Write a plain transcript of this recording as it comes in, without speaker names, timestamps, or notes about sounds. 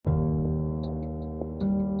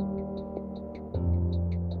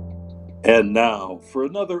And now for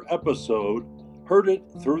another episode, Heard It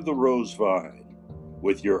Through the Rosevine,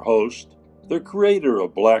 with your host, the creator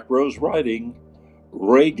of Black Rose Writing,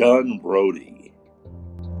 Ray Gun Brody.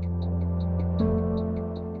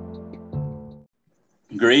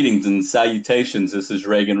 Greetings and salutations. This is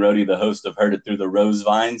Reagan Rohde, the host of Heard It Through the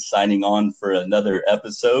Rosevine, signing on for another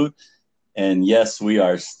episode. And yes, we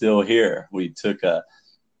are still here. We took a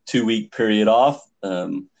 2-week period off,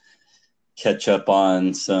 catch up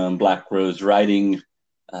on some Black Rose Writing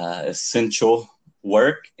essential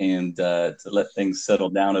work, and to let things settle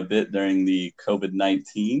down a bit during the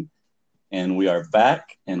COVID-19. And we are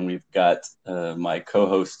back, and we've got my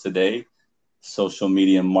co-host today, social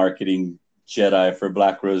media marketing Jedi for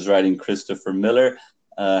Black Rose Writing, Christopher Miller.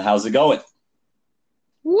 How's it going?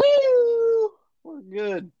 Woo! We're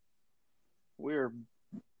good. We're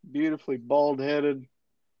beautifully bald-headed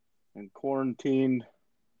and quarantined,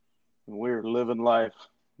 and we're living life.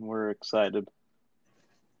 We're excited.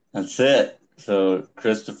 That's it. So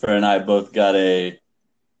Christopher and I both got a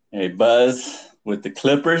buzz with the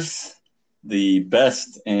Clippers, the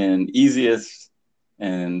best and easiest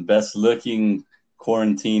and best looking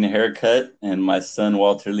quarantine haircut, and my son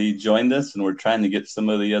Walter Lee joined us, and we're trying to get some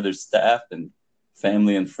of the other staff and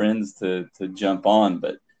family and friends to jump on,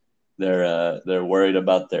 but they're worried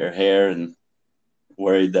about their hair and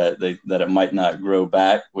worried that it might not grow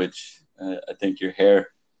back, which I think your hair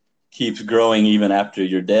keeps growing even after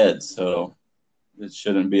you're dead, so it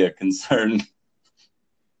shouldn't be a concern.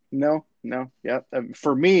 No. Yeah.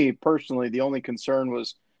 For me personally, the only concern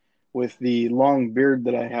was with the long beard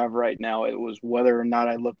that I have right now. It was whether or not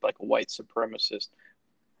I looked like a white supremacist.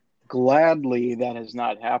 Gladly, that has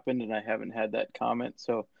not happened, and I haven't had that comment.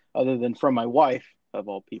 So, other than from my wife, of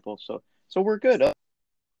all people, so we're good.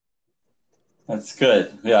 That's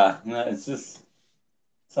good. Yeah, it's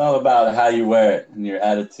all about how you wear it and your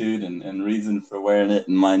attitude and reason for wearing it.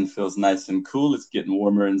 And mine feels nice and cool. It's getting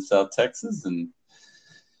warmer in South Texas, and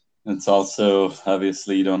it's also,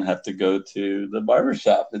 obviously, you don't have to go to the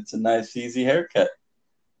barbershop. It's a nice, easy haircut.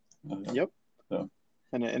 Yep. So.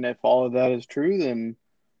 And if all of that is true, then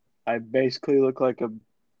I basically look like a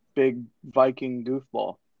big Viking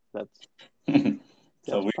goofball. That's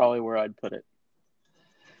probably where I'd put it.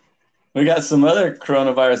 We got some other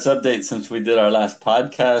coronavirus updates since we did our last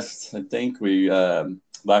podcast. I think we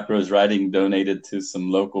Black Rose Writing donated to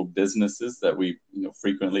some local businesses that we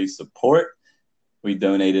frequently support. We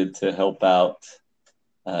donated to help out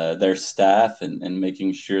their staff and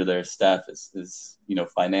making sure their staff is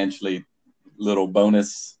financially little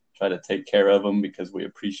bonus, try to take care of them because we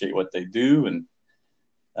appreciate what they do, and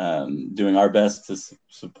doing our best to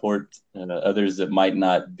support others that might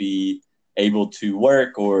not be able to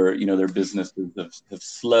work, or their businesses have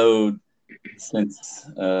slowed since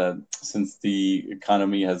the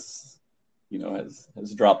economy has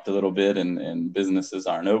dropped a little bit, and businesses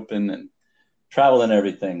aren't open, and travel and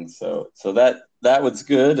everything. So that was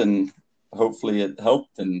good, and hopefully it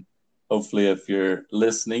helped, and hopefully if you're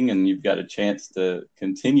listening and you've got a chance to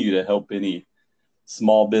continue to help any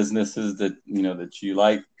small businesses that you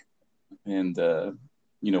like and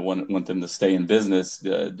want them to stay in business,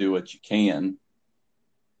 do what you can.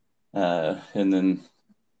 And then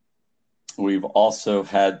we've also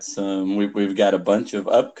had we've got a bunch of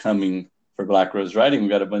upcoming, for Black Rose Writing, we've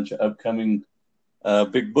got a bunch of upcoming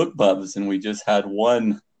big book clubs, and we just had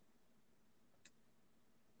one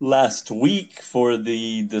last week for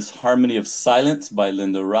this Harmony of Silence by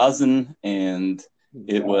Linda Rosen, and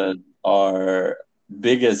it was our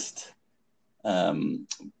biggest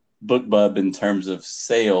book bub in terms of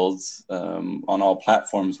sales. On all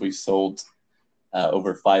platforms, we sold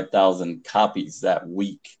over 5,000 copies that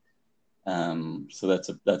week. So that's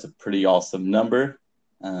a pretty awesome number.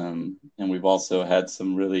 And we've also had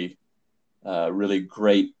some really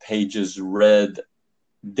great pages read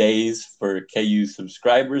days for KU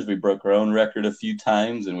subscribers. We broke our own record a few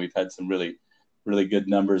times, and we've had some really good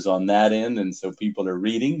numbers on that end. And so people are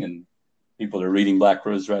reading Black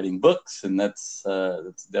Rose Writing books, and that's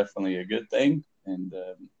definitely a good thing, and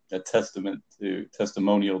a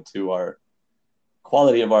testimonial to our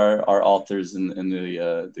quality of our authors and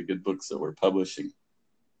the good books that we're publishing.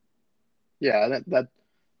 Yeah,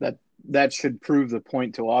 that should prove the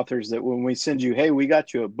point to authors that when we send you, hey, we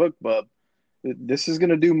got you a book bub, this is going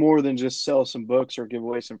to do more than just sell some books or give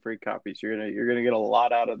away some free copies. You're gonna get a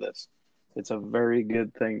lot out of this. It's a very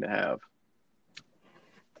good thing to have.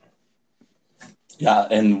 Yeah,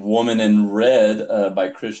 and Woman in Red by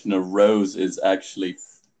Krishna Rose was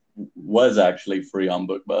actually free on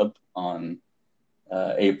BookBub on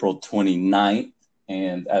April 29th.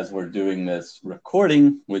 And as we're doing this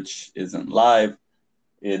recording, which isn't live,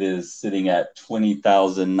 It is sitting at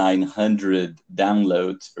 20,900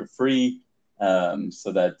 downloads for free.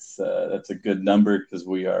 So that's a good number because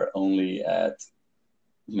we are only at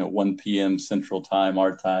 1 p.m. Central Time,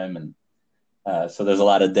 our time, and so there's a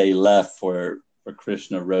lot of day left for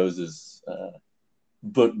Krishna Rose's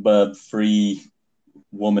BookBub free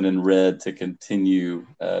Woman in Red to continue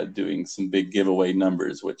doing some big giveaway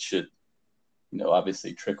numbers, which should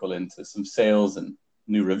obviously trickle into some sales and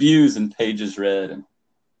new reviews and pages read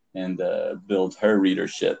and build her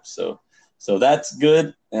readership. So that's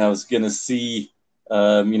good. And I was going to see,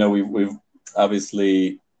 we've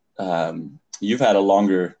obviously, you've had a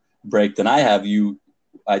longer break than I have.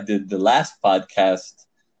 I did the last podcast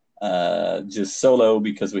just solo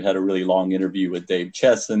because we had a really long interview with Dave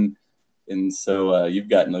Chesson. And so you've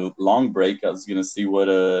gotten a long break. I was going to see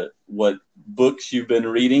what books you've been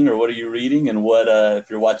reading, or what are you reading, and what if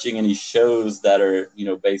you're watching any shows that are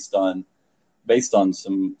based on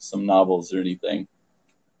some novels or anything.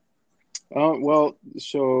 Well,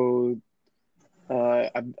 so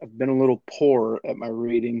I've been a little poor at my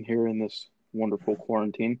reading here in this wonderful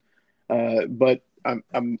quarantine, but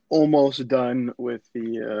I'm almost done with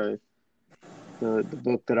the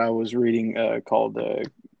book that I was reading called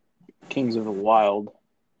Kings of the Wild.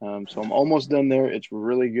 So I'm almost done there. It's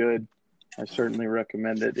really good. I certainly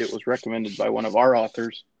recommend it. It was recommended by one of our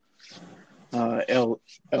authors, L.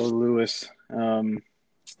 Lewis, and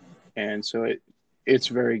so it's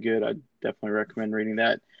very good. I definitely recommend reading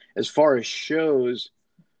that. As far as shows,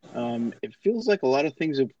 it feels like a lot of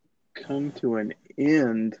things have come to an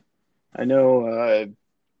end. I know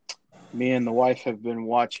me and the wife have been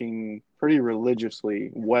watching pretty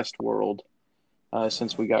religiously Westworld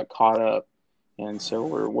since we got caught up, and so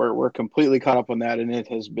we're completely caught up on that, and it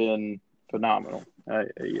has been phenomenal.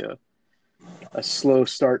 A slow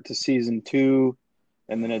start to season 2,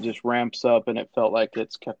 and then it just ramps up, and it felt like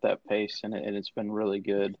it's kept that pace, and it's been really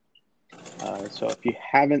good. So if you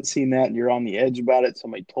haven't seen that and you're on the edge about it,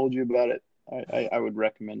 somebody told you about it, I would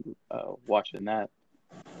recommend watching that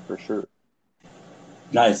for sure.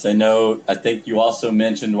 Nice. I think you also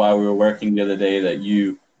mentioned while we were working the other day that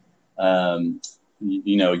you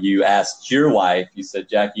asked your wife, you said,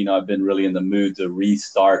 Jackie, I've been really in the mood to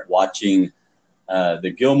restart watching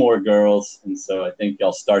the Gilmore Girls. And so I think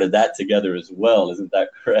y'all started that together as well. Isn't that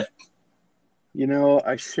correct?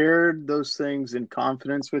 I shared those things in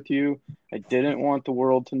confidence with you. I didn't want the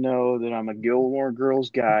world to know that I'm a Gilmore Girls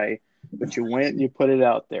guy, but you went and you put it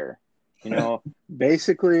out there.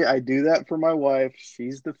 Basically, I do that for my wife.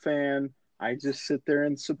 She's the fan. I just sit there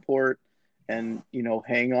and support and,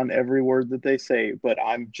 hang on every word that they say, but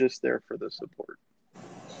I'm just there for the support.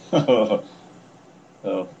 Well,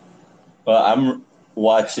 I'm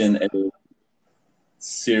watching a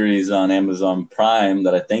series on Amazon Prime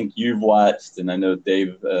that I think you've watched, and I know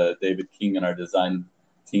David King and our design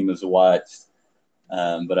team has watched,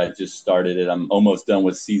 but I just started it. I'm almost done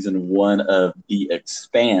with season 1 of The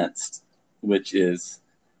Expanse, which is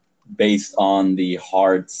based on the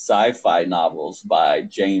hard sci-fi novels by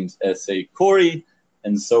James S.A. Corey.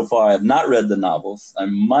 And so far, I have not read the novels. I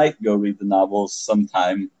might go read the novels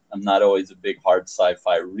sometime. I'm not always a big hard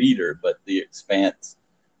sci-fi reader, but The Expanse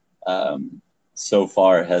so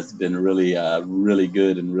far has been really, really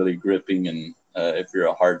good and really gripping. And if you're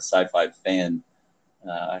a hard sci-fi fan,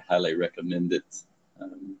 I highly recommend it.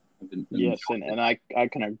 Yes, and I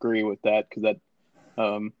can agree with that, because that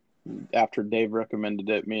after Dave recommended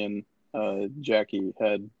it, me and Jackie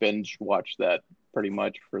had binge watched that pretty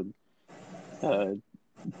much for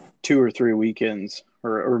 2 or 3 weekends,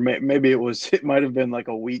 or maybe it might have been like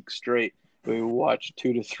a week straight. We watched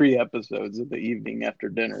 2 to 3 episodes in the evening after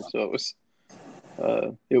dinner, so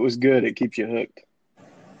it was good. It keeps you hooked.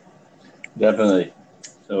 Definitely.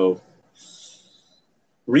 So,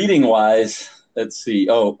 reading wise, let's see.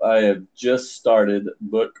 I have just started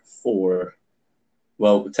book 4.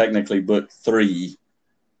 Well, technically book 3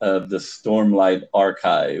 of the Stormlight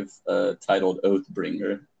Archive, titled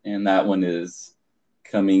Oathbringer. And that one is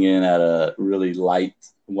coming in at a really light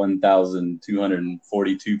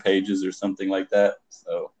 1,242 pages or something like that.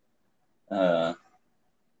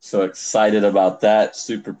 So excited about that.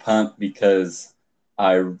 Super pumped because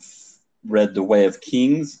I read The Way of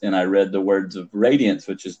Kings and I read The Words of Radiance,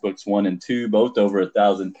 which is books 1 and 2, both over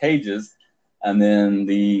 1,000 pages. And then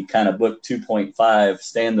the kind of book 2.5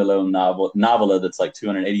 standalone novella that's like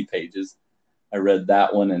 280 pages. I read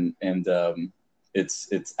that one, and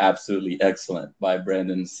it's absolutely excellent, by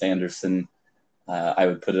Brandon Sanderson. I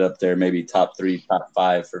would put it up there, maybe top 3, top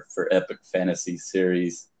 5 for epic fantasy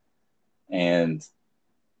series. And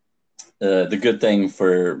the good thing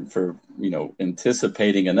for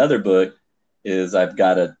anticipating another book is they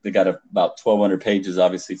got about 1,200 pages,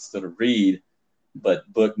 obviously still to read,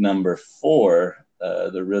 but book number 4,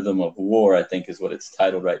 The Rhythm of War, I think is what it's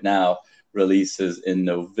titled right now, releases in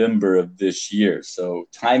November of this year. So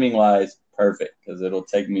timing wise, perfect, because it'll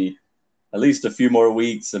take me at least a few more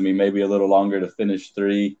weeks. I mean, maybe a little longer to finish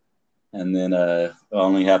 3. And then I'll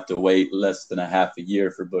only have to wait less than a half a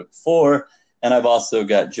year for book 4. And I've also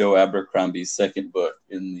got Joe Abercrombie's second book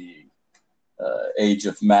in the Age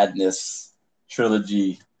of Madness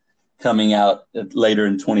trilogy coming out later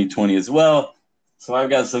in 2020 as well. So I've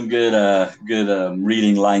got some good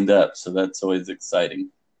reading lined up. So that's always exciting.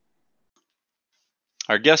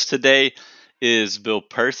 Our guest today is Bill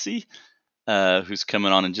Percy, who's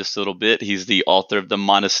coming on in just a little bit. He's the author of the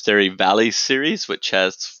Monastery Valley series, which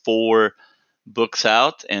has 4 books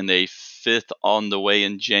out and a 5th on the way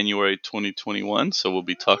in January 2021. So we'll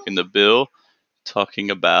be talking to Bill,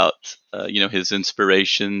 talking about his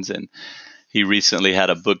inspirations, and he recently had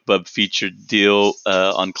a BookBub featured deal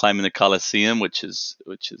on Climbing the Coliseum, which has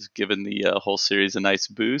given the whole series a nice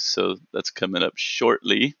boost. So that's coming up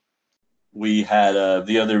shortly. We had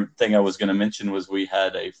the other thing I was going to mention was we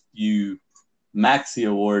had a few Maxi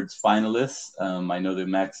Awards finalists. I know the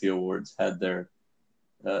Maxi Awards had their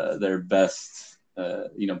best,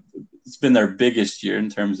 it's been their biggest year in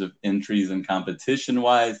terms of entries and competition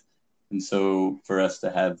wise. And so for us to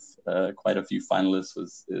have quite a few finalists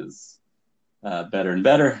is better and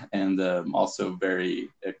better, and also very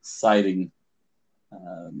exciting,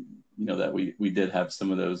 that we did have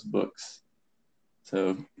some of those books.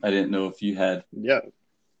 So I didn't know if you had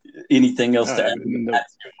anything else to add to the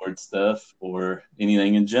Maxi Award stuff or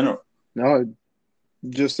anything in general. No,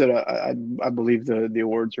 just that I believe the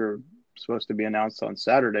awards are supposed to be announced on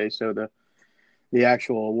Saturday, so the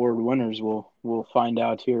actual award winners we'll find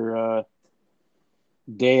out here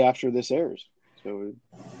day after this airs. So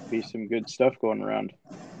it'll be some good stuff going around.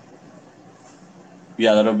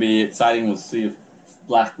 Yeah, that'll be exciting. We'll see if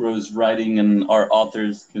Black Rose Writing and our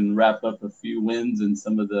authors can wrap up a few wins in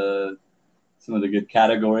some of the good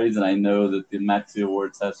categories. And I know that the Maxi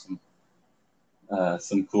Awards have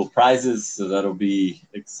some cool prizes, so that'll be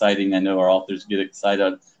exciting. I know our authors get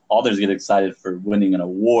excited. Authors get excited for winning an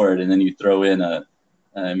award, and then you throw in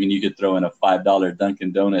you could throw in a $5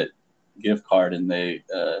 Dunkin' Donut gift card, and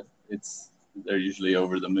they're usually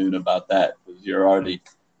over the moon about that, because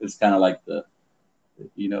it's kind of like the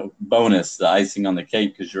bonus, the icing on the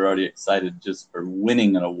cake, because you're already excited just for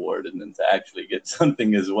winning an award, and then to actually get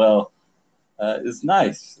something as well is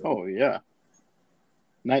nice. Oh yeah.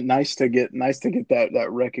 Nice to get that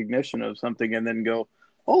recognition of something, and then go,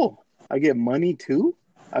 oh, I get money too.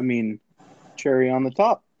 I mean, cherry on the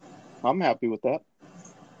top. I'm happy with that.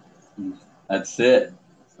 That's it.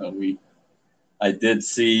 So I did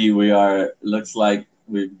see looks like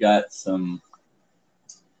we've got some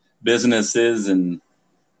businesses and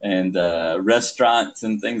restaurants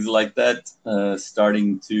and things like that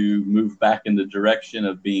starting to move back in the direction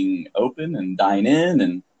of being open and dine in,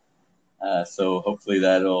 and so hopefully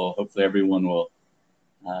everyone will.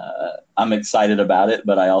 I'm excited about it,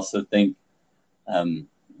 but I also think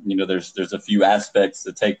there's a few aspects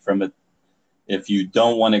to take from it. If you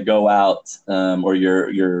don't want to go out, or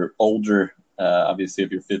you're older, obviously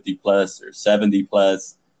if you're 50 plus or 70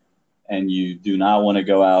 plus, and you do not want to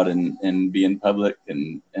go out and be in public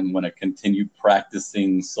and want to continue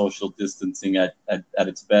practicing social distancing at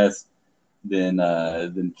its best,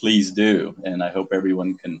 then please do. And I hope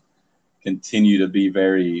everyone can continue to be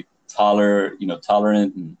very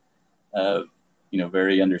tolerant and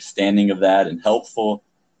very understanding of that and helpful.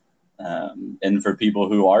 And for people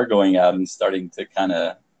who are going out and starting to kind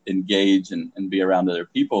of engage and be around other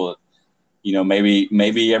people,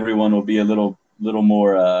 maybe everyone will be a little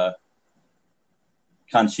more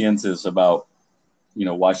conscientious about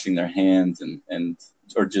washing their hands and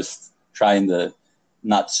or just trying to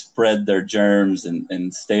not spread their germs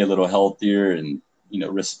and stay a little healthier and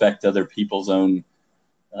respect other people's own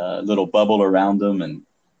little bubble around them, and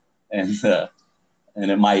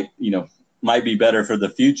it might be better for the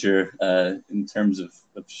future in terms of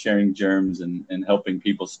sharing germs and helping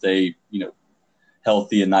people stay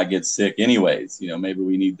healthy and not get sick anyways. Maybe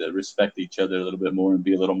we need to respect each other a little bit more and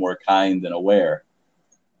be a little more kind and aware.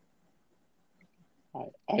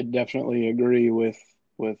 I definitely agree with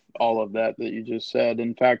all of that you just said.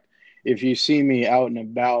 In fact, if you see me out and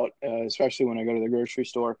about, especially when I go to the grocery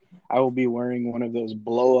store, I will be wearing one of those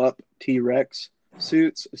blow-up T-Rex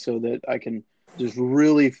suits so that I can just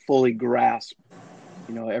really fully grasp,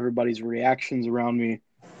 everybody's reactions around me.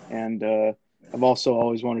 And I've also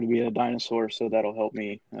always wanted to be a dinosaur, so that'll help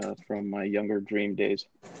me from my younger dream days.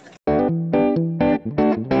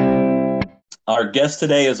 Our guest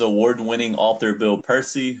today is award-winning author Bill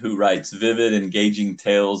Percy, who writes vivid, engaging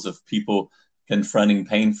tales of people confronting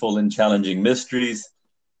painful and challenging mysteries.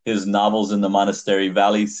 His novels in the Monastery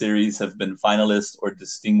Valley series have been finalists or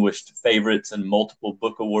distinguished favorites in multiple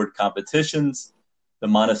book award competitions. The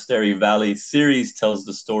Monastery Valley series tells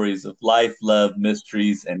the stories of life, love,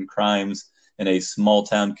 mysteries, and crimes in a small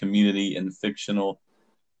town community in fictional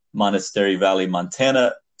Monastery Valley,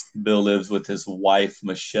 Montana. Bill lives with his wife,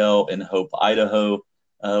 Michelle, in Hope, Idaho.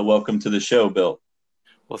 Welcome to the show, Bill.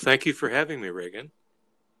 Well, thank you for having me, Reagan.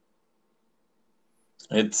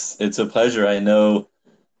 It's a pleasure. I know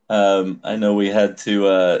we had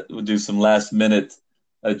to do some last minute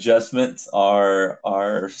adjustments.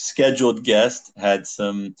 Our scheduled guest had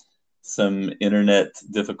some internet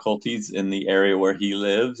difficulties in the area where he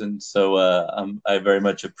lives, and so I very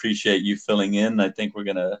much appreciate you filling in. I think we're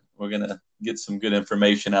gonna get some good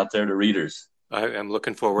information out there to readers. I'm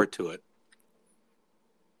looking forward to it.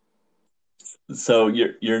 So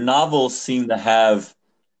your novels seem to have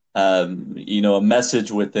a message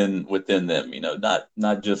within them.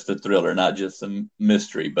 Not just a thriller, not just a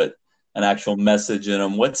mystery, but an actual message in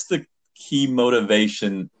them. What's the key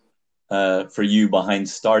motivation for you behind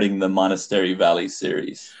starting the Monastery Valley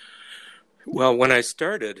series? Well, when I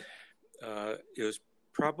started, it was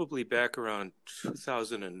probably back around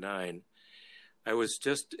 2009. I was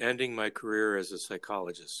just ending my career as a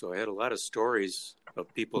psychologist, so I had a lot of stories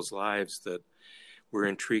of people's lives that were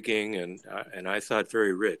intriguing and I thought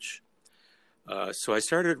very rich. So I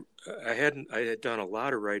started. I had done a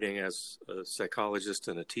lot of writing as a psychologist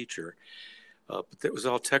and a teacher, but it was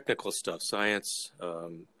all technical stuff, science,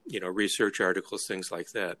 research articles, things like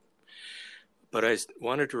that. But I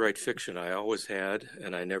wanted to write fiction. I always had,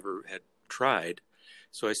 and I never had tried.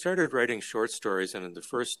 So I started writing short stories, and in the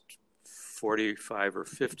first 45 or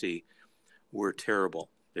 50 were terrible.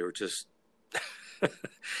 They were just,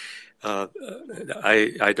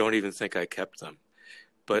 I don't even think I kept them.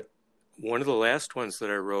 But one of the last ones that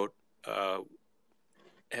I wrote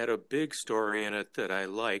had a big story in it that I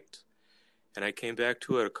liked. And I came back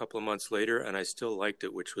to it a couple of months later, and I still liked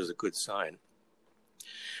it, which was a good sign.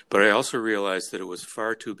 But I also realized that it was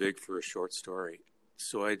far too big for a short story.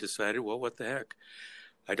 So I decided, well, what the heck?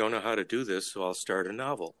 I don't know how to do this, so I'll start a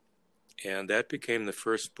novel. And that became the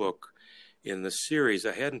first book in the series.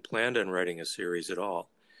 I hadn't planned on writing a series at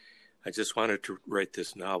all. I just wanted to write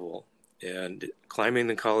this novel. And Climbing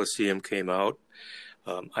the Colosseum came out.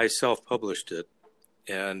 I self-published it.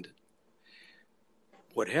 And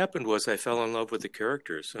what happened was I fell in love with the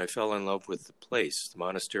characters, and I fell in love with the place, the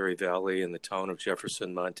Monastery Valley and the town of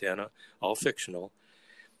Jefferson, Montana, all fictional.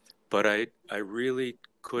 But I really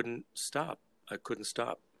couldn't stop. I couldn't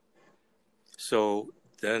stop. So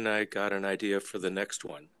then I got an idea for the next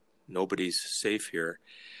one. Nobody's safe here.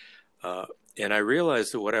 And I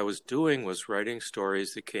realized that what I was doing was writing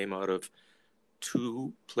stories that came out of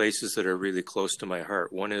two places that are really close to my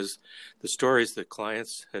heart. One is the stories that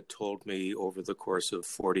clients had told me over the course of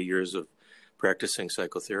 40 years of practicing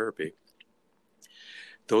psychotherapy.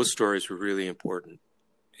 Those stories were really important.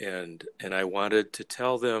 And I wanted to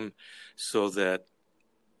tell them so that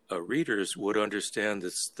readers would understand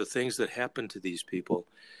that the things that happened to these people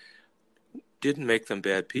didn't make them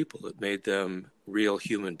bad people. It made them real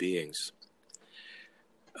human beings.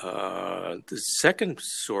 The second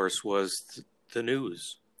source was the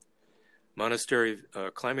news. Monastery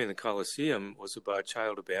Climbing the Colosseum was about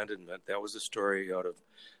child abandonment. That was a story out of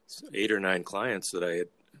 8 or 9 clients that I had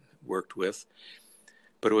worked with.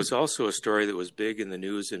 But it was also a story that was big in the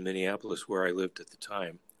news in Minneapolis, where I lived at the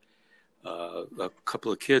time. A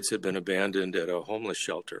couple of kids had been abandoned at a homeless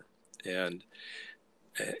shelter. And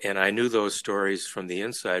I knew those stories from the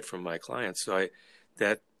inside from my clients. So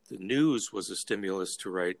the news was a stimulus to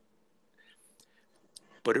write.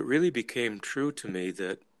 But it really became true to me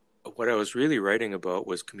that what I was really writing about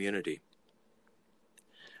was community.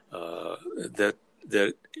 That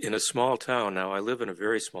in a small town, now I live in a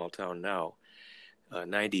very small town now,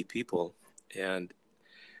 90 people, and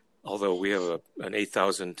although we have an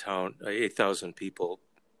 8,000 people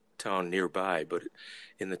town nearby, but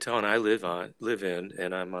in the town I live in,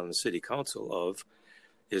 and I'm on the city council of,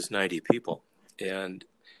 is 90 people, and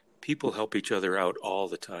people help each other out all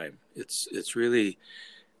the time. It's really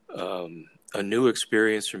a new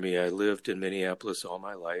experience for me. I lived in Minneapolis all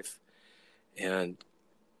my life, and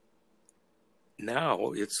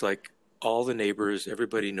now it's like all the neighbors,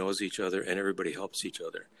 everybody knows each other, and everybody helps each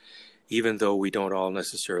other, even though we don't all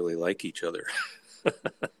necessarily like each other.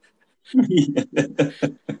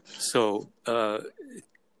 So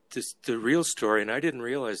the real story, and I didn't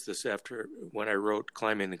realize this when I wrote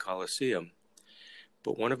Climbing the Colosseum,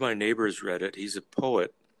 But one of my neighbors read it. He's a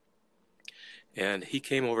poet. And he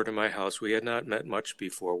came over to my house. We had not met much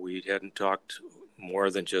before. We hadn't talked more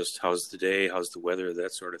than just how's the day, how's the weather,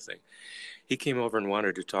 that sort of thing. He came over and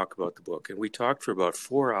wanted to talk about the book. And we talked for about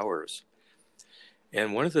 4 hours.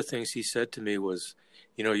 And one of the things he said to me was,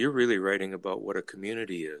 you're really writing about what a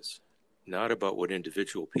community is, not about what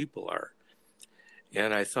individual people are.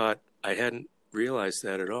 And I thought, I hadn't realized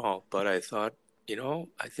that at all, but I thought,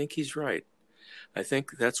 I think he's right. I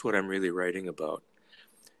think that's what I'm really writing about.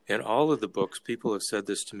 And all of the books, people have said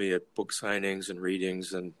this to me at book signings and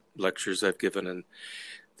readings and lectures I've given, and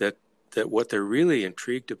that what they're really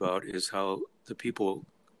intrigued about is how the people,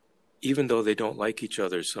 even though they don't like each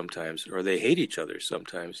other sometimes, or they hate each other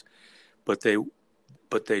sometimes, but they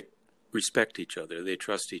respect each other, they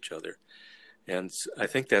trust each other. And I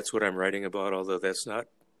think that's what I'm writing about, although that's not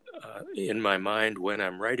in my mind when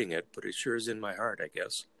I'm writing it, but it sure is in my heart, I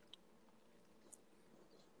guess.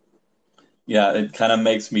 Yeah, it kind of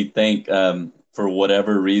makes me think, for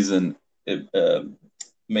whatever reason, it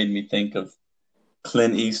made me think of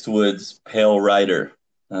Clint Eastwood's Pale Rider.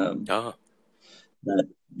 That,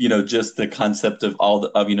 just the concept of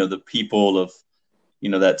the people of,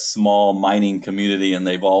 that small mining community, and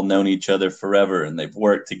they've all known each other forever, and they've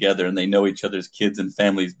worked together, and they know each other's kids and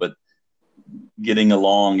families, but getting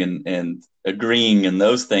along and agreeing and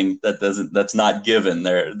those things, that's not given.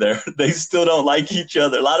 They still don't like each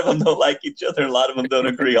other. A lot of them don't like each other. A lot of them don't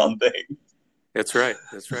agree on things. That's right.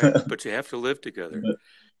 But you have to live together.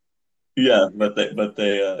 But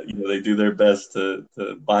they do their best to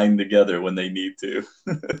bind together when they need to.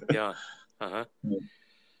 Yeah.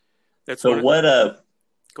 That's so what?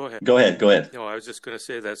 Go ahead. Go ahead. No, I was just going to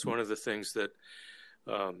say that's one of the things that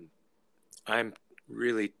I'm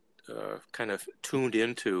really kind of tuned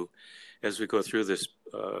into as we go through this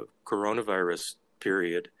coronavirus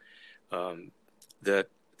period. That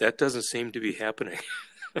doesn't seem to be happening.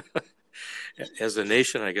 As a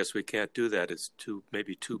nation, I guess we can't do that. It's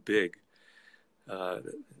maybe too big.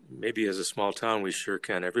 Maybe as a small town, we sure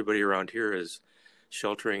can. Everybody around here is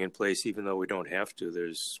sheltering in place, even though we don't have to.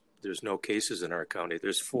 There's no cases in our county.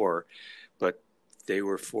 There's 4, but they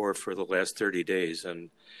were 4 for the last 30 days.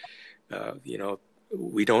 And,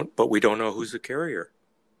 we don't know who's the carrier.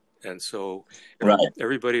 And so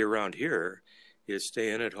everybody around here is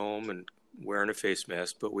staying at home and wearing a face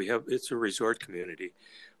mask, but it's a resort community.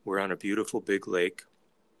 We're on a beautiful big lake.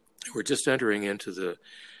 We're just entering into the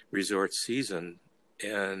resort season,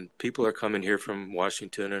 and people are coming here from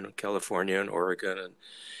Washington and California and Oregon,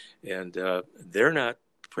 and they're not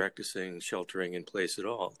practicing sheltering in place at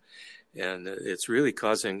all. And it's really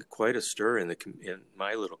causing quite a stir in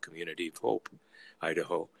my little community of Hope,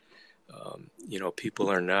 Idaho. People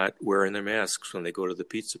are not wearing their masks when they go to the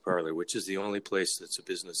pizza parlor, which is the only place that's a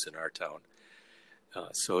business in our town.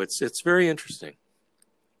 So it's very interesting.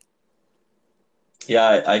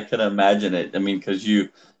 Yeah, I can imagine it. I mean, because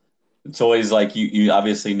it's always like you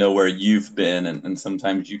obviously know where you've been, and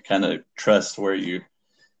sometimes you kind of trust where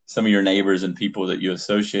some of your neighbors and people that you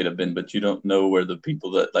associate have been, but you don't know where the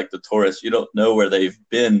people that, like the tourists, you don't know where they've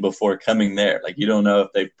been before coming there. Like, you don't know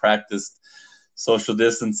if they've practiced social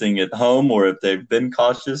distancing at home, or if they've been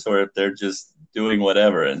cautious, or if they're just doing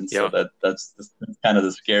whatever. And so that's kind of the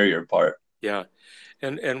scarier part. Yeah.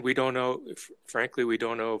 And we don't know, frankly, we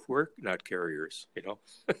don't know if we're not carriers,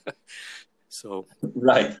 So.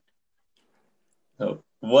 Right. So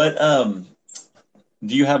what,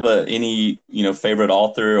 do you have any, favorite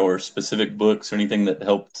author or specific books or anything that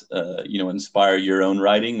helped, inspire your own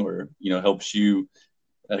writing, or, helps you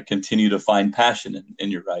continue to find passion in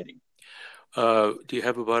your writing? Do you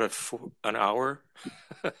have about an hour?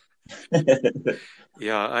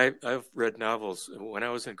 Yeah, I've read novels. When I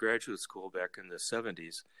was in graduate school back in the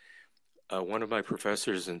 70s, one of my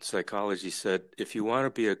professors in psychology said, if you want to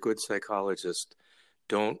be a good psychologist,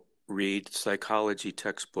 don't read psychology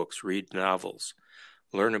textbooks, read novels.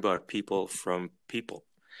 Learn about people from people.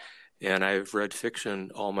 And I've read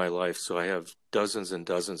fiction all my life, so I have dozens and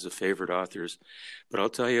dozens of favorite authors. But I'll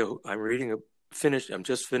tell you, I'm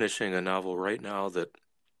just finishing a novel right now that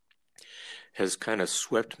has kind of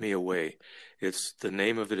swept me away. It's the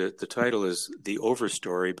name of it. The title is The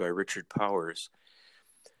Overstory by Richard Powers.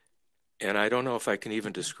 And I don't know if I can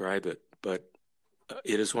even describe it, but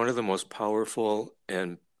it is one of the most powerful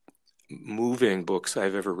and moving books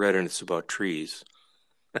I've ever read, and it's about trees.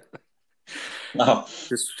 Wow.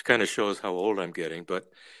 This kind of shows how old I'm getting,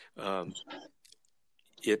 but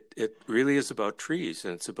it really is about trees,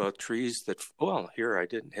 and it's about trees that, here I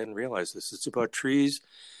hadn't realized this. It's about trees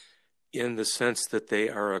in the sense that they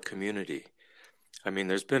are a community. I mean,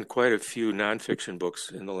 there's been quite a few nonfiction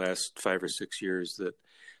books in the last 5 or 6 years that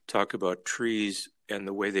talk about trees and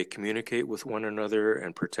the way they communicate with one another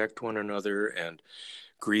and protect one another and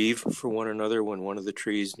grieve for one another when one of the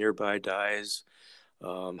trees nearby dies.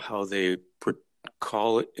 How they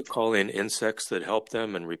call in insects that help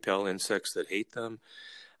them and repel insects that hate them.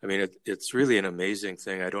 I mean, it's really an amazing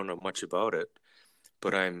thing. I don't know much about it,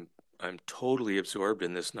 but I'm totally absorbed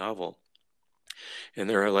in this novel. And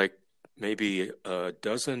there are like maybe a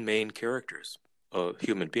dozen main characters,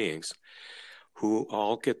 human beings, who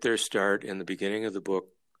all get their start in the beginning of the book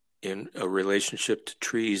in a relationship to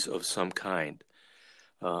trees of some kind.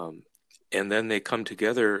 And then they come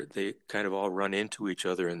together, they kind of all run into each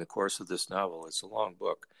other in the course of this novel. It's a long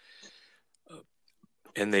book.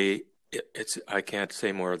 And I can't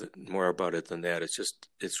say more about it than that.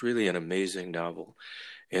 It's really an amazing novel.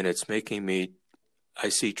 And it's making I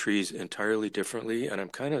see trees entirely differently, and I'm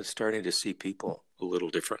kind of starting to see people a little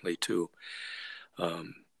differently too.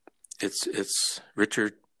 It's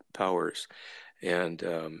Richard Powers, and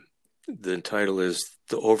the title is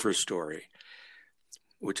The Overstory,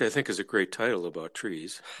 which I think is a great title about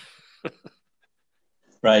trees.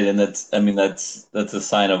 Right, and that's a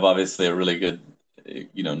sign of obviously a really good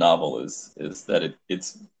novel is that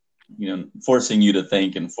it's forcing you to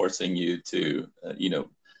think and forcing you to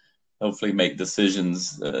hopefully make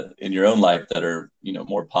decisions in your own life that are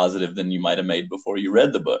more positive than you might have made before you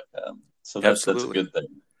read the book. So that's a good thing.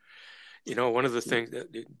 One of the things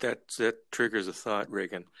that triggers a thought,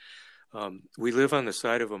 Reagan. We live on the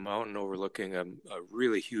side of a mountain overlooking a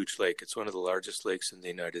really huge lake. It's one of the largest lakes in the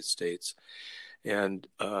United States, and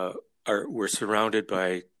we're surrounded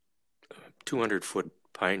by 200-foot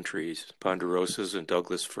pine trees, ponderosas and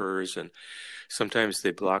Douglas firs, and sometimes they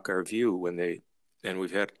block our view and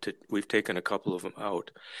we've taken a couple of them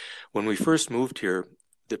out. When we first moved here,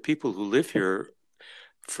 the people who live here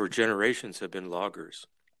for generations have been loggers.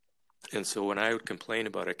 And so when I would complain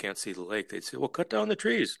about I can't see the lake, they'd say, well, cut down the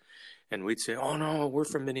trees. And we'd say, oh, no, we're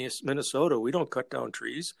from Minnesota. We don't cut down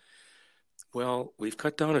trees. Well, we've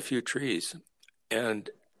cut down a few trees, and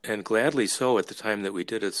gladly so at the time that we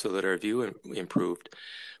did it so that our view improved.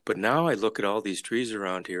 But now I look at all these trees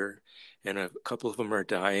around here, and a couple of them are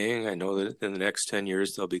dying. I know that in the next 10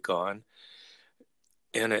 years they'll be gone.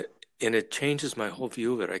 And it changes my whole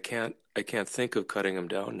view of it. I can't think of cutting them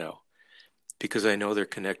down now because I know they're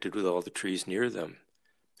connected with all the trees near them,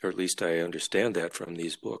 or at least I understand that from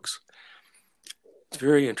these books. It's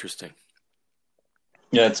very interesting.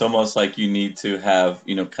 Yeah, it's almost like you need to have,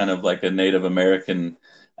 kind of like a Native American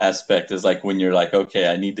aspect is like when you're like,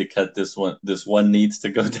 okay, I need to cut this one needs to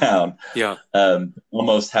go down. Yeah.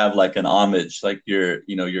 Almost have like an homage, like you're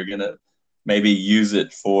going to maybe use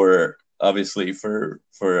it for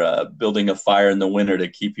building a fire in the winter to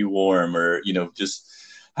keep you warm, or, just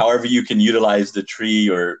however you can utilize the tree,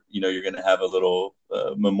 or, you're going to have a little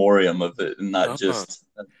memoriam of it, and not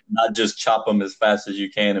just chop them as fast as you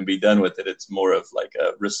can and be done with it. It's more of like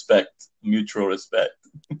a mutual respect.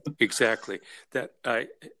 Exactly.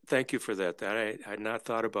 Thank you for that. That I had not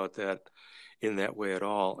thought about that in that way at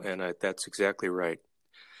all. And that's exactly right.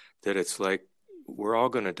 That it's like we're all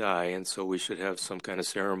going to die, and so we should have some kind of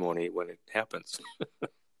ceremony when it happens.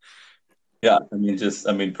 Yeah,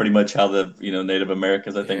 pretty much how the Native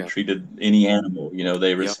Americans, I think, treated any animal.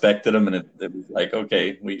 They respected them, and it was like,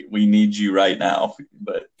 okay, we need you right now.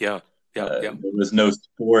 But there was no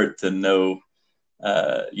sport and no,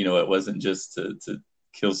 it wasn't just to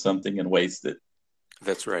kill something and waste it.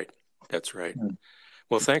 That's right.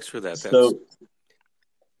 Well, thanks for that.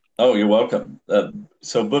 Oh, you're welcome.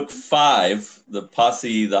 So book 5, The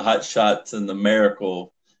Posse, the Hot Shots, and the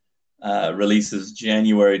Miracle, releases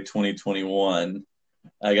January 2021.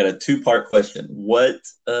 I got a 2-part question. What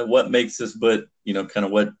makes this book, kind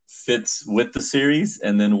of what fits with the series,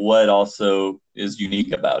 and then what also is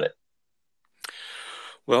unique about it?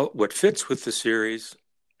 Well, what fits with the series,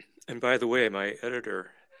 and by the way, my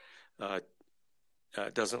editor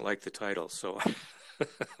doesn't like the title, so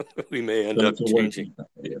we may end up changing.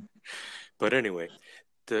 Yeah. But anyway,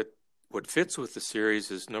 what fits with the series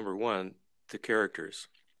is, number one, the characters.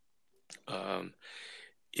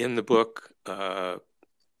 In the book,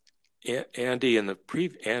 Andy and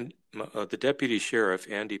the deputy sheriff,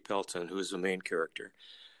 Andy Pelton, who is the main character,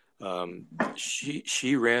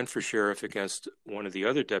 she ran for sheriff against one of the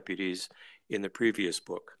other deputies in the previous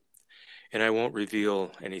book. And I won't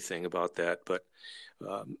reveal anything about that, but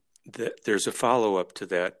there's a follow-up to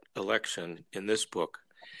that election in this book.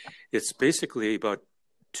 It's basically about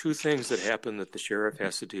 2 things that happen that the sheriff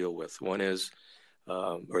has to deal with. One is,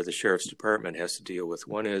 or the sheriff's department has to deal with.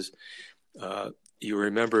 One is You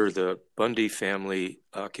remember the Bundy family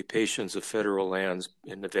occupations of federal lands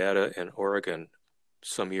in Nevada and Oregon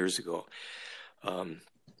some years ago. And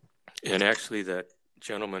actually that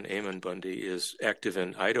gentleman, Amon Bundy, is active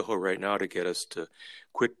in Idaho right now to get us to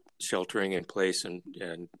quit sheltering in place and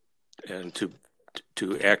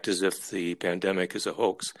to act as if the pandemic is a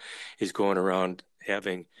hoax. He's going around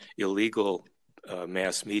having illegal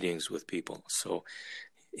mass meetings with people. So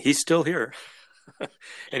he's still here.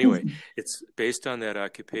 Anyway, it's based on that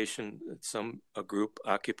occupation. A group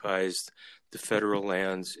occupies the federal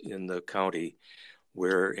lands in the county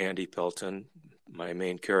where Andy Pelton, my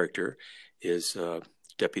main character, is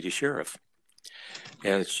deputy sheriff.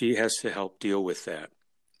 And she has to help deal with that.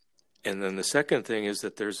 And then the second thing is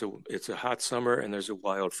that it's a hot summer and there's a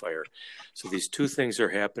wildfire. So these two things are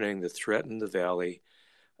happening that threaten the valley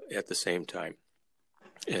at the same time.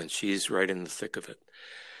 And she's right in the thick of it.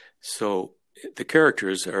 So the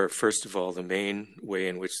characters are, first of all, the main way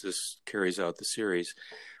in which this carries out the series.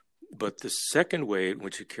 But the second way in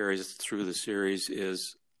which it carries through the series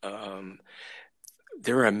is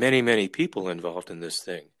there are many, many people involved in this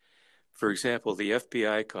thing. For example, the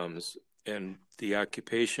FBI comes, and the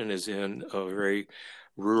occupation is in a very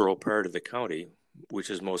rural part of the county, which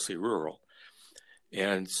is mostly rural.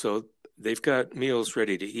 And so they've got meals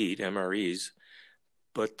ready to eat, MREs,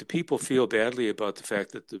 but the people feel badly about the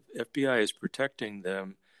fact that the FBI is protecting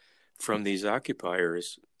them from these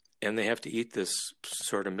occupiers, and they have to eat this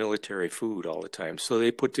sort of military food all the time. So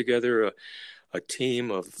they put together a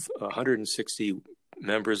team of 160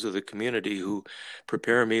 members of the community who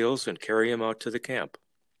prepare meals and carry them out to the camp.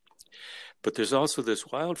 But there's also this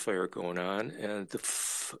wildfire going on, and the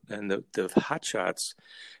hotshots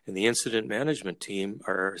and the incident management team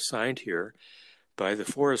are assigned here by the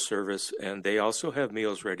Forest Service, and they also have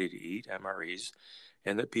meals ready to eat, MREs.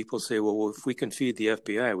 And that people say, well, if we can feed the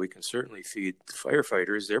FBI, we can certainly feed the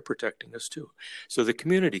firefighters. They're protecting us too. So the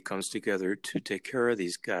community comes together to take care of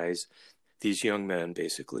these guys, these young men,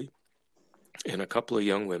 basically, and a couple of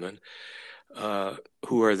young women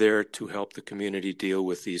who are there to help the community deal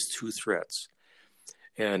with these two threats.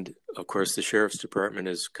 And of course, the sheriff's department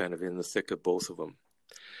is kind of in the thick of both of them.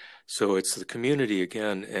 So it's the community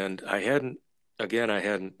again. And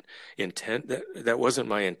that wasn't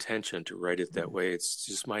my intention to write it that way. It's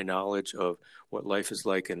just my knowledge of what life is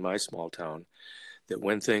like in my small town, that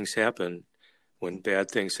when things happen, when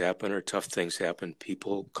bad things happen or tough things happen,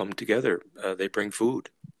 people come together. They bring food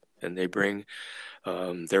and they bring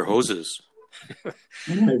their hoses.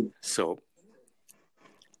 So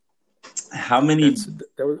how many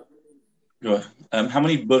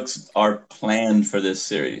books are planned for this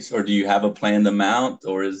series, or do you have a planned amount,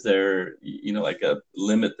 or is there like a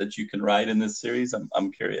limit that you can write in this series?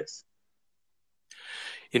 I'm curious.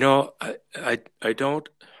 I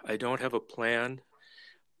don't have a plan,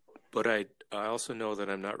 but I also know that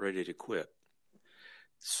I'm not ready to quit.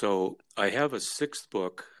 So I have a sixth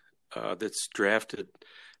book that's drafted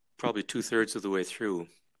probably 2/3 of the way through.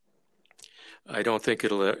 I don't think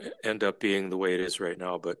it'll end up being the way it is right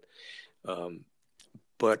now, but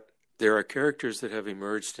there are characters that have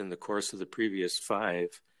emerged in the course of the previous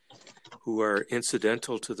 5 who are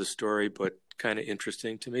incidental to the story, but kind of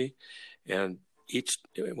interesting to me. And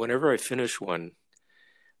whenever I finish one,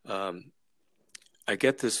 I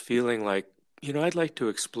get this feeling like, I'd like to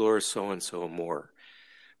explore so-and-so more.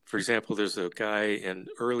 For example, there's a guy in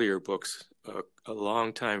earlier books, a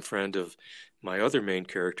longtime friend of my other main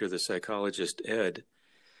character, the psychologist Ed,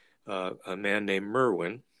 a man named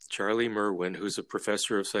Merwin, Charlie Merwin, who's a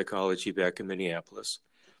professor of psychology back in Minneapolis.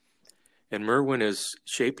 And Merwin is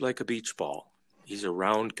shaped like a beach ball. He's a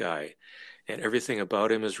round guy, and everything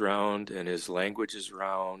about him is round, and his language is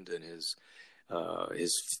round, and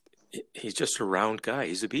he's just a round guy.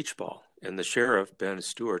 He's a beach ball. And the sheriff, Ben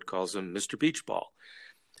Stewart, calls him Mr. Beach Ball.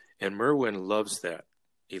 And Merwin loves that.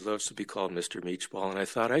 He loves to be called Mr. Beach Ball. And I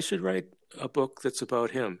thought I should write a book that's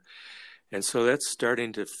about him. And so that's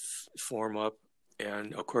starting to form up.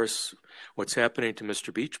 And of course, what's happening to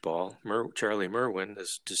Mr. Beach Ball, Charlie Merwin,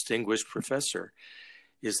 this distinguished professor,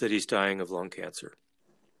 is that he's dying of lung cancer.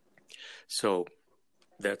 So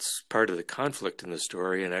that's part of the conflict in the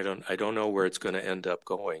story. And I don't know where it's going to end up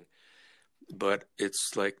going. But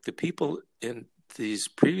it's like the people in these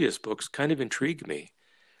previous books kind of intrigue me.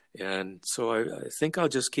 And so I think I'll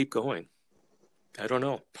just keep going. I don't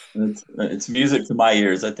know. It's music to my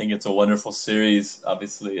ears. I think it's a wonderful series.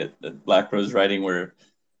 Obviously, at Black Rose Writing, we're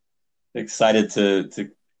excited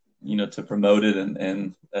to promote it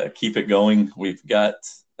and keep it going. We've got,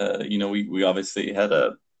 we obviously had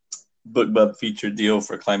a BookBub feature deal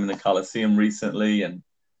for Climbing the Coliseum recently, and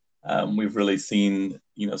we've really seen,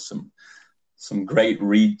 some some great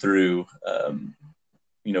read through,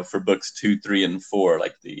 for books 2, 3, and 4.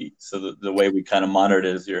 Like the way we kind of monitor it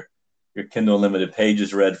is your Kindle Unlimited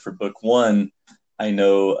pages read for book 1. I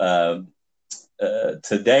know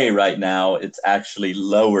today, right now, it's actually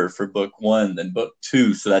lower for book 1 than book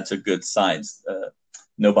 2, so that's a good sign.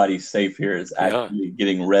 Nobody's Safe Here is actually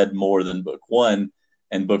getting read more than book 1,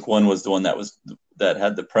 and book 1 was the one that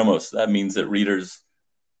had the promo. So that means that readers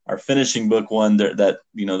are finishing book 1 that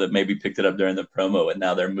maybe picked it up during the promo, and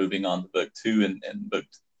now they're moving on to book 2, and book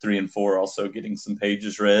 3 and 4 also getting some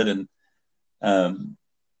pages read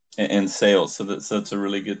and sales. So that's a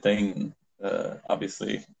really good thing.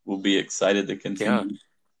 Obviously, we'll be excited to continue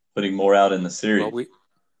putting more out in the series. Well,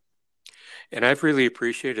 and I've really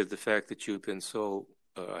appreciated the fact that you've been so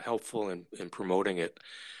helpful in promoting it.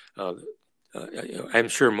 I'm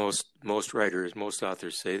sure most writers, most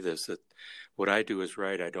authors say this, that what I do is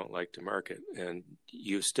write, I don't like to market. And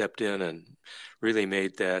you stepped in and really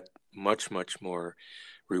made that much, much more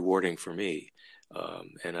rewarding for me.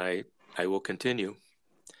 And I will continue.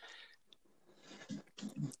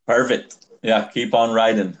 Perfect. Yeah, keep on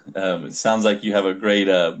writing. It sounds like you have a great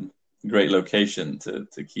location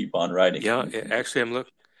to keep on writing. Yeah, actually,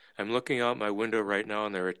 I'm looking out my window right now,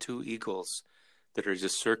 and there are 2 eagles that are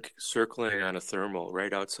just circling on a thermal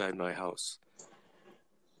right outside my house.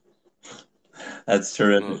 That's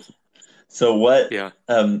terrific. So what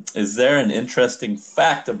is there an interesting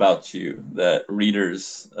fact about you that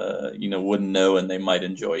readers wouldn't know and they might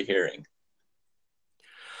enjoy hearing?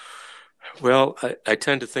 Well, I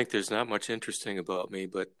tend to think there's not much interesting about me,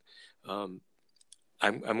 but I'm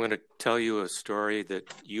going to tell you a story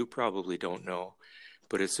that you probably don't know,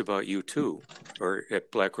 but it's about you too, or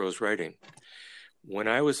at Black Rose Writing. When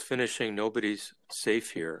I was finishing Nobody's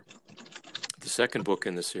Safe Here, the second book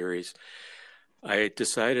in the series, I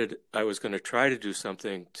decided I was going to try to do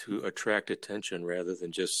something to attract attention rather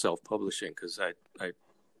than just self-publishing, because I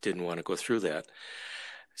didn't want to go through that.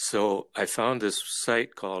 So I found this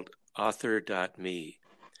site called author.me,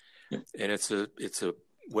 and it's a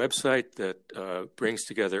website that brings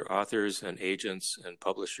together authors and agents and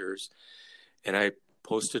publishers, and I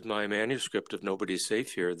posted my manuscript of Nobody's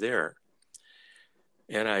Safe Here there,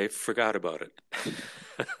 and I forgot about it.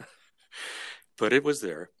 But it was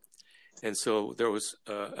there. And so there was,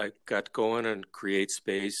 I got going on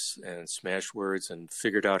CreateSpace and Smashwords and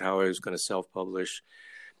figured out how I was going to self-publish.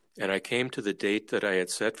 And I came to the date that I had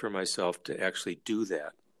set for myself to actually do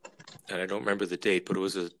that. And I don't remember the date, but it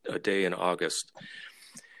was a day in August.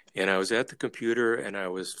 And I was at the computer and I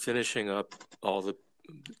was finishing up all the,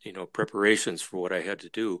 preparations for what I had to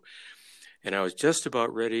do. And I was just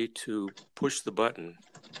about ready to push the button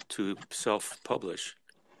to self-publish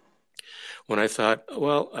when I thought,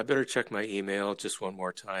 well, I better check my email just one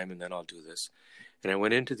more time and then I'll do this. And I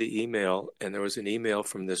went into the email and there was an email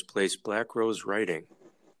from this place, Black Rose Writing.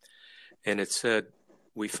 And it said,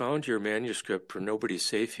 "We found your manuscript for Nobody's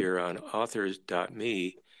Safe Here on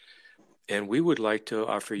authors.me, and we would like to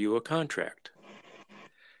offer you a contract."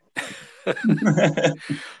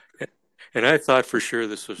 And I thought for sure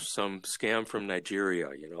this was some scam from Nigeria,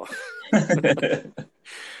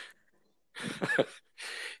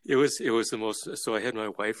 It was the most. So I had my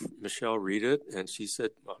wife Michelle read it, and she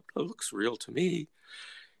said, "Well, it looks real to me."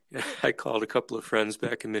 I called a couple of friends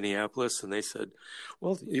back in Minneapolis, and they said,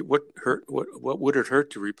 "Well, what would it hurt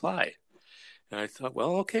to reply?" And I thought,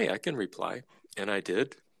 well, okay, I can reply, and I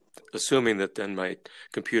did, assuming that then my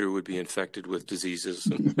computer would be infected with diseases.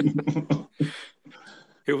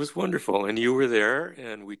 It was wonderful, and you were there,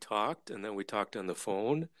 and we talked, and then we talked on the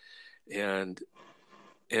phone, and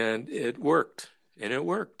it worked. And it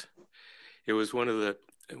worked. It was one of the,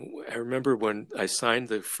 I remember when I signed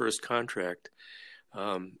the first contract,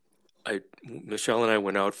 Michelle and I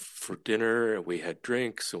went out for dinner and we had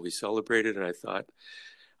drinks and we celebrated, and I thought,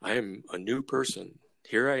 I am a new person.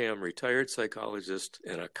 Here I am, retired psychologist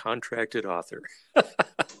and a contracted author.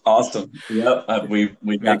 Awesome. Yep.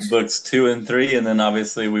 We got books 2 and 3, and then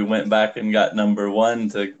obviously we went back and got number 1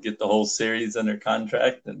 to get the whole series under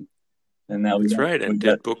contract, and now That's right. And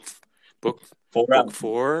did book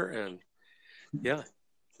 4, and yeah.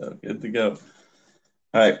 So good to go.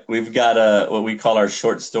 All right, we've got what we call our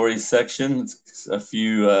short stories section. It's a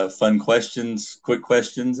few fun questions, quick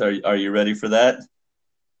questions. Are you ready for that?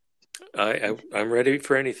 I'm ready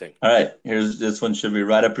for anything. All right, this one should be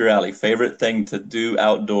right up your alley. Favorite thing to do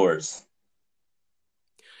outdoors?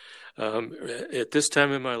 At this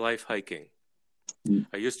time in my life, hiking.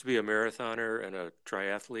 I used to be a marathoner and a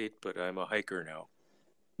triathlete, but I'm a hiker now.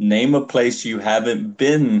 Name a place you haven't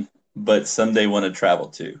been but someday want to travel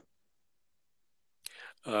to.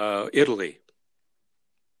 Italy.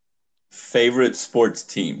 Favorite sports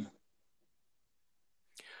team?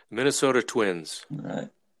 Minnesota Twins. All right.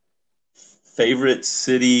 Favorite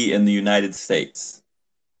city in the United States?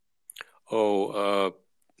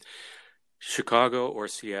 Chicago or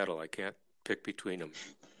Seattle. I can't pick between them.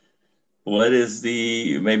 What is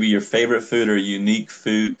maybe your favorite food or unique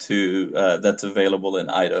food that's available in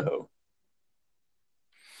Idaho?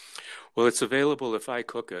 Well, it's available if I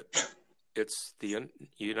cook it. It's the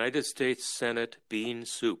United States Senate bean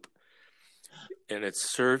soup, and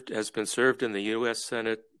has been served in the U.S.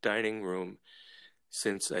 Senate dining room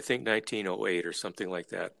since I think 1908 or something like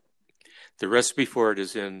that. The recipe for it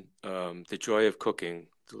is in The Joy of Cooking,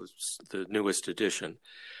 the newest edition,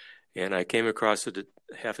 and I came across it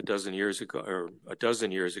a dozen years ago,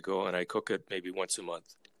 and I cook it maybe once a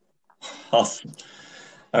month. Awesome.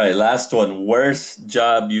 All right, last one. Worst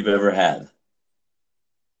job you've ever had?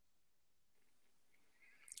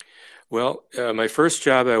 Well, my first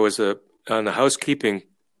job, I was on the housekeeping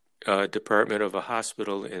department of a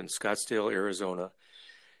hospital in Scottsdale, Arizona.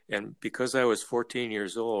 And because I was 14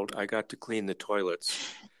 years old, I got to clean the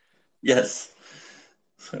toilets. Yes.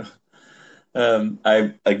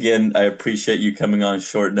 I appreciate you coming on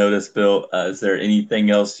short notice, Bill. Is there anything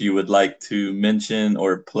else you would like to mention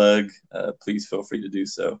or plug? Please feel free to do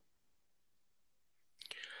so.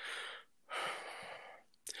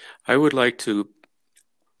 I would like to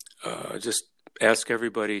just ask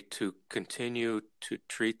everybody to continue to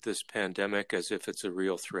treat this pandemic as if it's a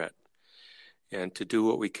real threat and to do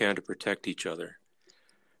what we can to protect each other.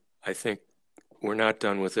 I think we're not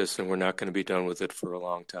done with this, and we're not going to be done with it for a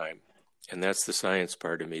long time. And that's the science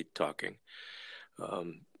part of me talking.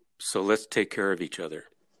 So let's take care of each other.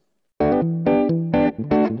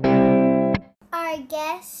 Our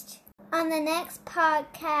guest on the next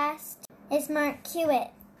podcast is Mark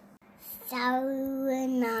Hewitt.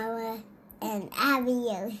 Sayonara and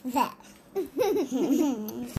adios.